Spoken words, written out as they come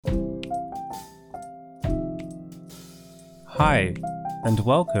Hi, and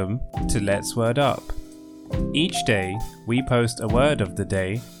welcome to Let's Word Up. Each day, we post a word of the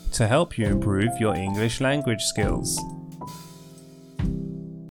day to help you improve your English language skills.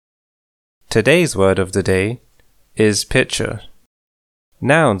 Today's word of the day is picture.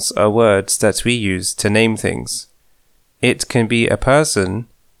 Nouns are words that we use to name things. It can be a person,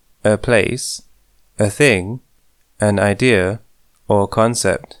 a place, a thing, an idea, or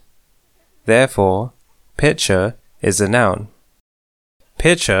concept. Therefore, picture is a noun.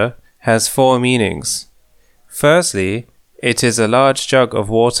 Picture has four meanings. Firstly, it is a large jug of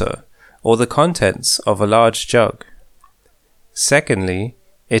water, or the contents of a large jug. Secondly,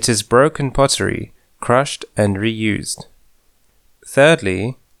 it is broken pottery, crushed and reused.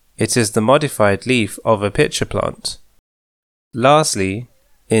 Thirdly, it is the modified leaf of a pitcher plant. Lastly,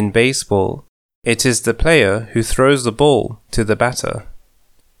 in baseball, it is the player who throws the ball to the batter.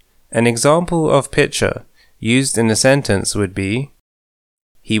 An example of picture used in a sentence would be,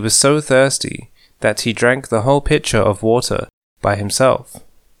 he was so thirsty that he drank the whole pitcher of water by himself.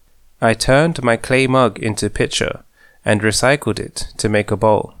 I turned my clay mug into pitcher and recycled it to make a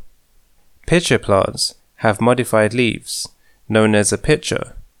bowl. Pitcher plants have modified leaves, known as a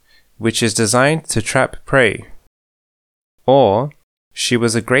pitcher, which is designed to trap prey. Or, she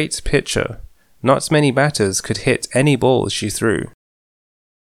was a great pitcher. Not many batters could hit any ball she threw.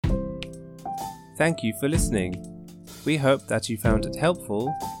 Thank you for listening. We hope that you found it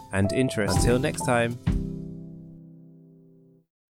helpful and interesting. Until next time.